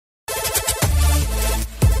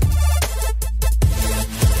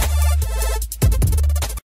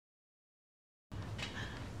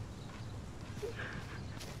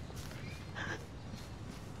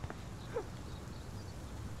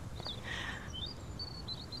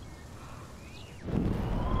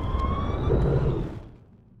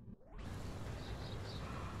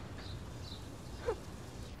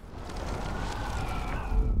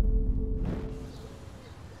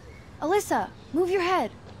Alyssa, move your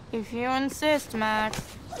head. If you insist,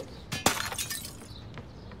 Max.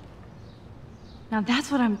 Now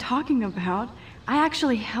that's what I'm talking about. I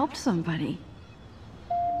actually helped somebody.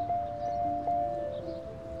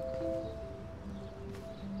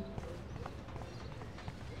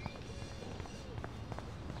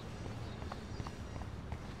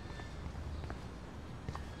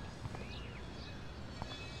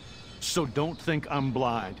 So don't think I'm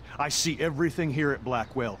blind. I see everything here at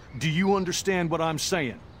Blackwell. Do you understand what I'm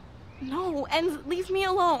saying? No, and leave me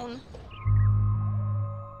alone.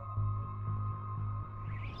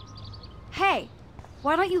 Hey,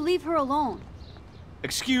 why don't you leave her alone?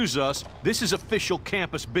 Excuse us, this is official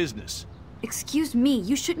campus business. Excuse me,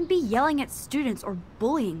 you shouldn't be yelling at students or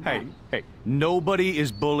bullying them. Hey, nobody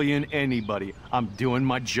is bullying anybody. I'm doing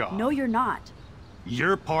my job. No, you're not.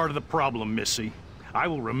 You're part of the problem, Missy. I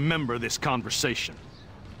will remember this conversation.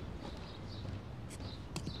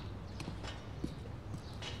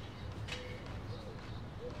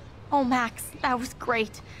 Oh, Max, that was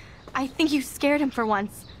great. I think you scared him for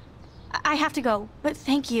once. I have to go, but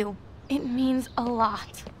thank you. It means a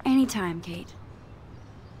lot. Anytime, Kate.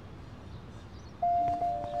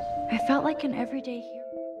 I felt like an everyday hero.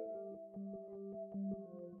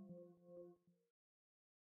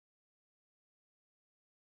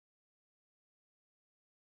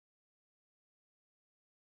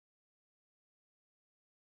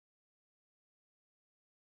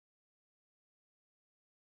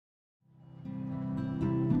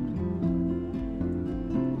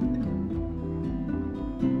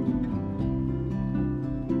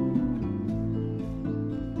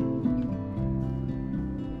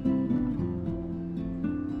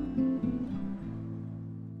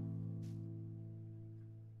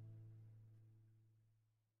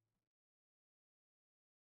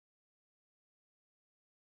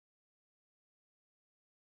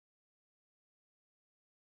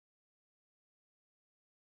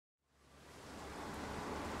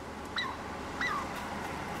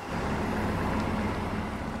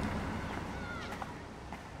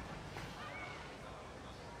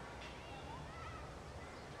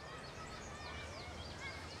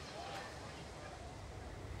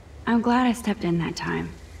 I'm glad I stepped in that time.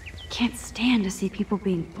 Can't stand to see people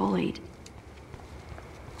being bullied.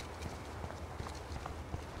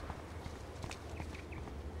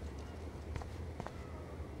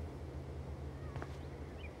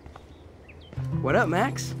 What up,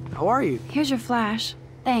 Max? How are you? Here's your flash.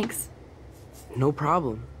 Thanks. No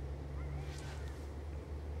problem.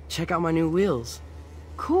 Check out my new wheels.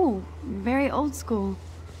 Cool. Very old school.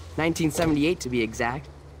 1978 to be exact.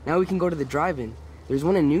 Now we can go to the drive-in. There's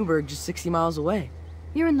one in Newburgh just 60 miles away.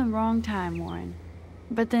 You're in the wrong time, Warren.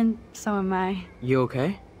 But then, so am I. You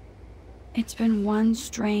okay? It's been one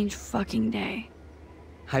strange fucking day.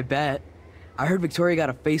 I bet. I heard Victoria got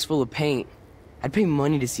a face full of paint. I'd pay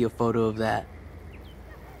money to see a photo of that.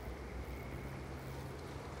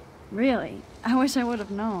 Really? I wish I would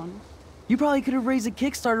have known. You probably could have raised a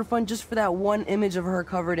Kickstarter fund just for that one image of her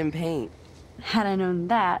covered in paint. Had I known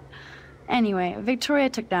that. Anyway, Victoria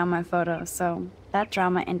took down my photo, so that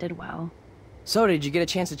drama ended well. So, did you get a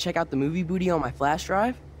chance to check out the movie booty on my flash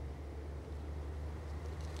drive?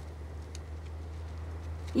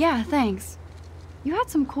 Yeah, thanks. You had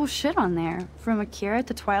some cool shit on there, from Akira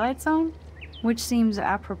to Twilight Zone, which seems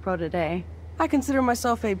apropos today. I consider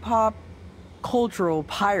myself a pop cultural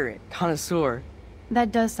pirate connoisseur.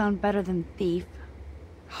 That does sound better than thief.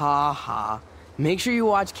 Ha ha. Make sure you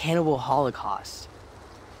watch Cannibal Holocaust.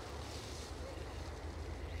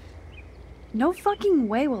 No fucking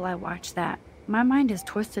way will I watch that. My mind is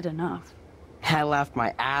twisted enough. I laughed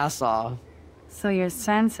my ass off. So you're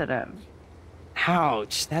sensitive.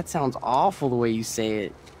 Ouch, that sounds awful the way you say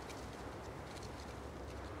it.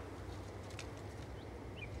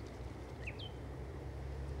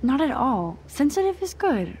 Not at all. Sensitive is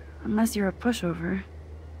good, unless you're a pushover.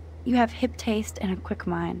 You have hip taste and a quick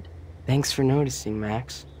mind. Thanks for noticing,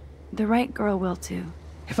 Max. The right girl will too.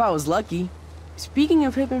 If I was lucky. Speaking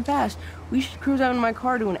of hip and fast, we should cruise out in my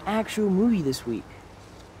car to an actual movie this week.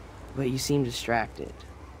 But you seem distracted.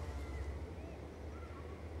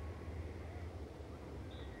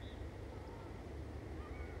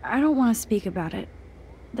 I don't want to speak about it.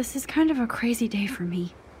 This is kind of a crazy day for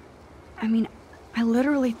me. I mean, I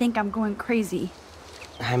literally think I'm going crazy.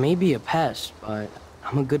 I may be a pest, but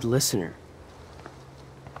I'm a good listener.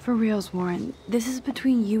 For reals, Warren, this is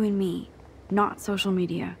between you and me, not social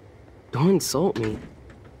media. Don't insult me.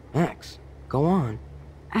 Max, go on.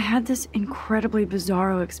 I had this incredibly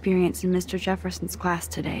bizarro experience in Mr. Jefferson's class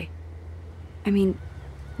today. I mean,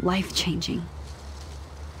 life-changing.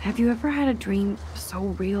 Have you ever had a dream so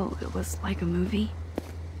real it was like a movie?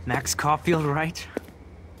 Max Caulfield, right?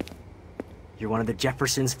 You're one of the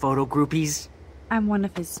Jefferson's photo groupies? I'm one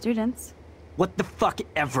of his students. What the fuck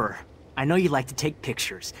ever? I know you like to take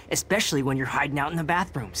pictures, especially when you're hiding out in the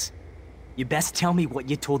bathrooms. You best tell me what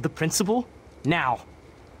you told the principal, now.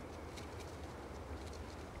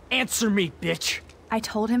 Answer me, bitch! I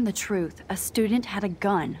told him the truth. A student had a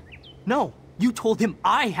gun. No, you told him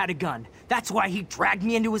I had a gun. That's why he dragged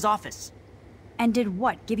me into his office. And did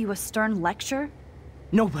what, give you a stern lecture?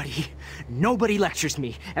 Nobody lectures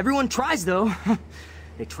me. Everyone tries, though.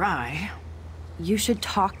 They try. You should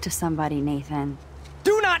talk to somebody, Nathan.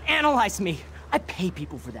 Do not analyze me! I pay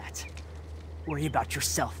people for that. Worry about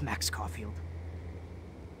yourself, Max Caulfield.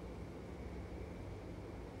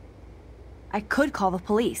 I could call the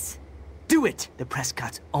police. Do it! The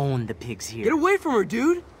Prescotts own the pigs here. Get away from her,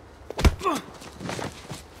 dude!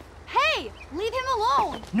 Hey! Leave him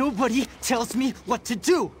alone! Nobody tells me what to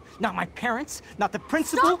do! Not my parents, not the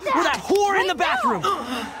principal, Stop that! or that whore in the Right bathroom!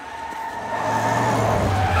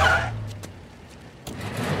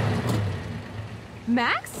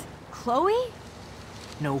 Max? Chloe?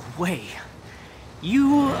 No way.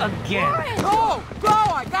 You again. Go! Go!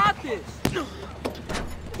 I got this!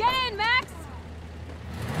 Get in, Max!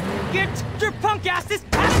 Get your punk asses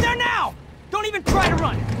out of there now! Don't even try to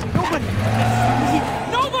run! Nobody!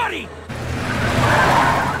 Nobody!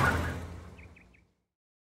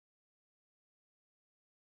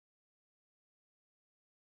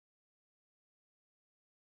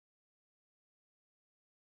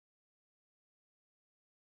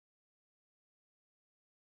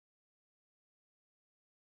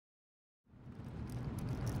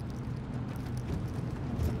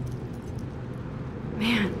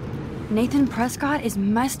 Man, Nathan Prescott is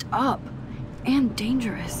messed up. And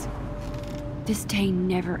dangerous. This day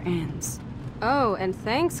never ends. Oh, and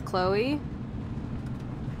thanks, Chloe.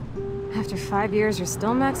 After 5 years, you're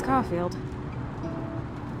still Max Caulfield.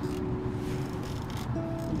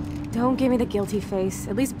 Don't give me the guilty face.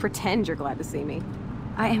 At least pretend you're glad to see me.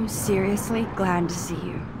 I am seriously glad to see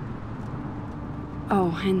you.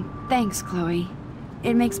 Oh, and thanks, Chloe.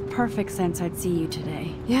 It makes perfect sense I'd see you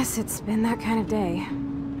today. Yes, it's been that kind of day.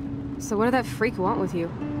 So what did that freak want with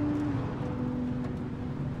you?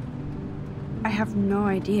 I have no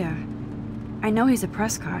idea. I know he's a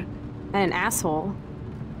Prescott. And an asshole.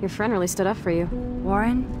 Your friend really stood up for you.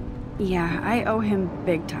 Warren? Yeah, I owe him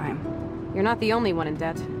big time. You're not the only one in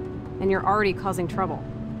debt. And you're already causing trouble.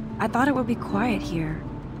 I thought it would be quiet here.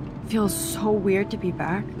 Feels so weird to be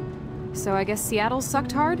back. So I guess Seattle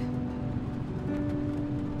sucked hard?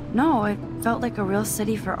 No, it felt like a real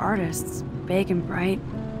city for artists. Big and bright.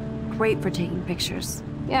 Great for taking pictures.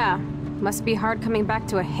 Yeah. Must be hard coming back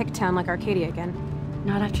to a hick town like Arcadia again.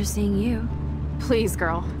 Not after seeing you. Please,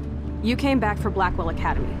 girl. You came back for Blackwell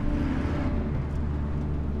Academy.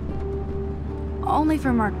 Only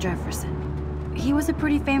for Mark Jefferson. He was a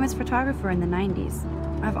pretty famous photographer in the 90s.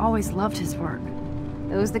 I've always loved his work.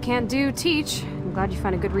 Those that can't do, teach. I'm glad you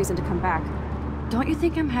found a good reason to come back. Don't you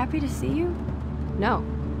think I'm happy to see you? No.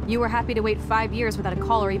 You were happy to wait 5 years without a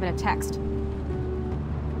call or even a text.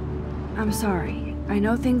 I'm sorry. I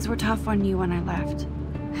know things were tough on you when I left.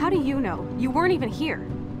 How do you know? You weren't even here.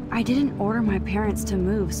 I didn't order my parents to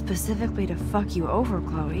move specifically to fuck you over,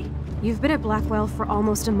 Chloe. You've been at Blackwell for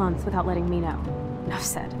almost a month without letting me know. Enough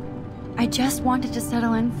said. I just wanted to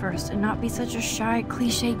settle in first and not be such a shy,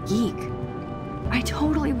 cliche geek. I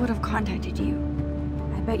totally would have contacted you.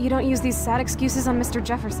 I bet you don't use these sad excuses on Mr.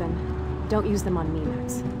 Jefferson. Don't use them on me,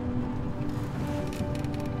 Max.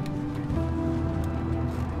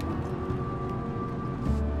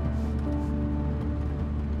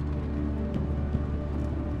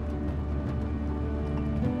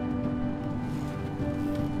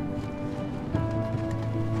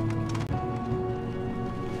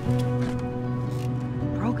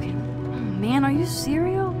 Man, are you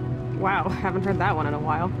serial? Wow, haven't heard that one in a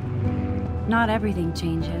while. Not everything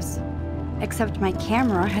changes. Except my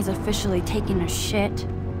camera has officially taken a shit.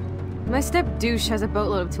 My step-douche has a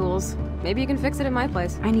boatload of tools. Maybe you can fix it at my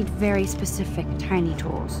place. I need very specific, tiny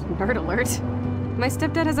tools. Nerd alert. My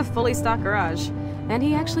stepdad has a fully stocked garage, and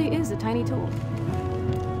he actually is a tiny tool.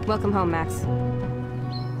 Welcome home, Max.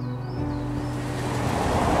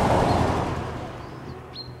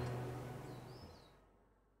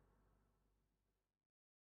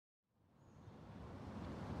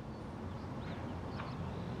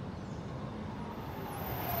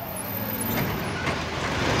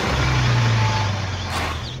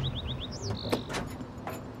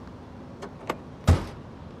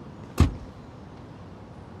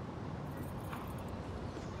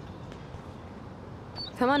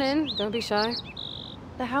 Come Come on in, don't be shy.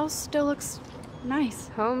 The house still looks nice.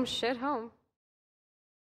 Home shit home.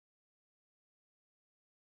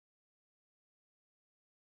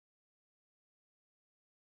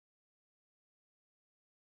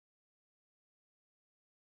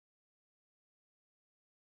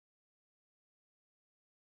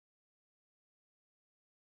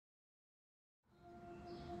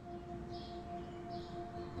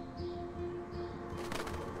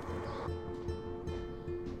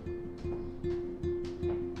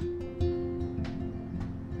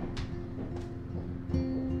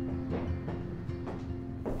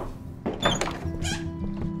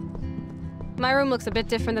 My room looks a bit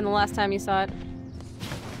different than the last time you saw it.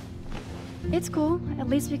 It's cool. At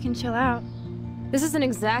least we can chill out. This isn't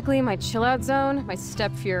exactly my chill-out zone. My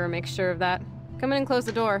step-Fuhrer makes sure of that. Come in and close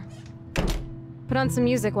the door. Put on some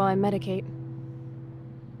music while I medicate.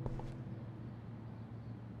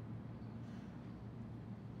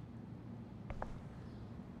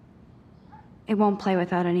 It won't play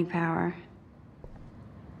without any power.